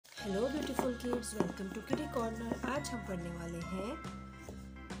Hello beautiful kids, welcome to किडी corner. आज हम पढ़ने वाले हैं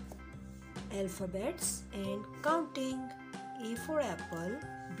alphabets and counting. A for Apple,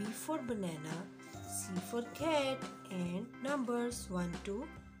 B for banana, C for cat and numbers 1 2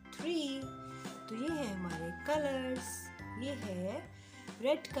 3। तो ये है हमारे कलर्स। ये है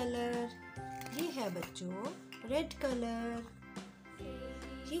रेड कलर, ये है बच्चों रेड कलर।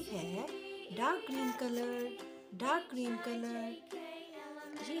 ये है dark green colour, dark green colour.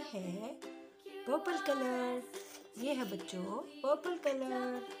 ये है पर्पल कलर, ये है बच्चों पर्पल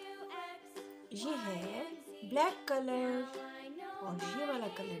कलर। ये है ब्लैक कलर और ये वाला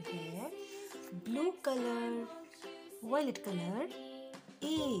कलर है blue colour, violet colour.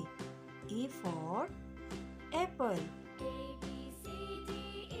 A for Apple.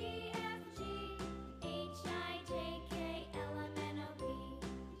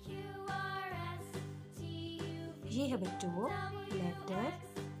 ये है बच्चों letter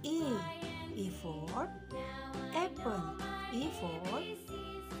A for Apple, A for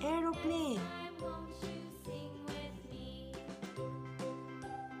aeroplane.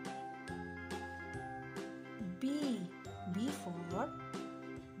 B for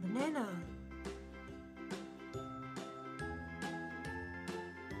banana.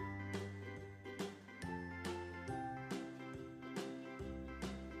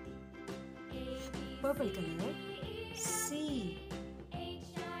 Purple colour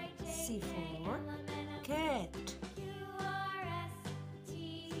C for cat.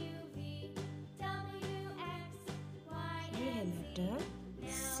 ये है letter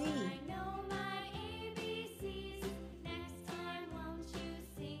C।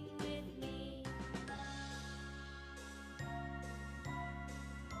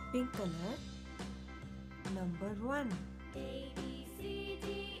 Pink colour number 1।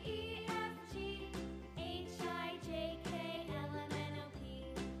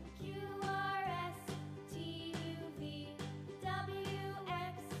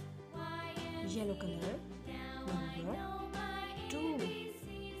 Yellow colour number 2।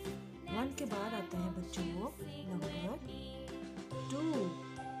 1 के बाद आता है बच्चों नंबर 2।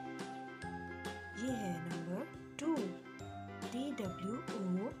 ये है number 2,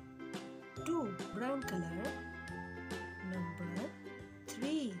 TWO 2। Brown colour number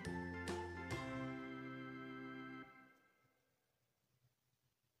 3।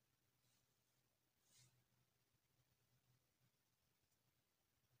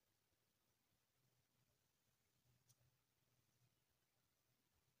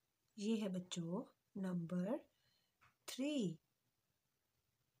 ये है बच्चों नंबर 3।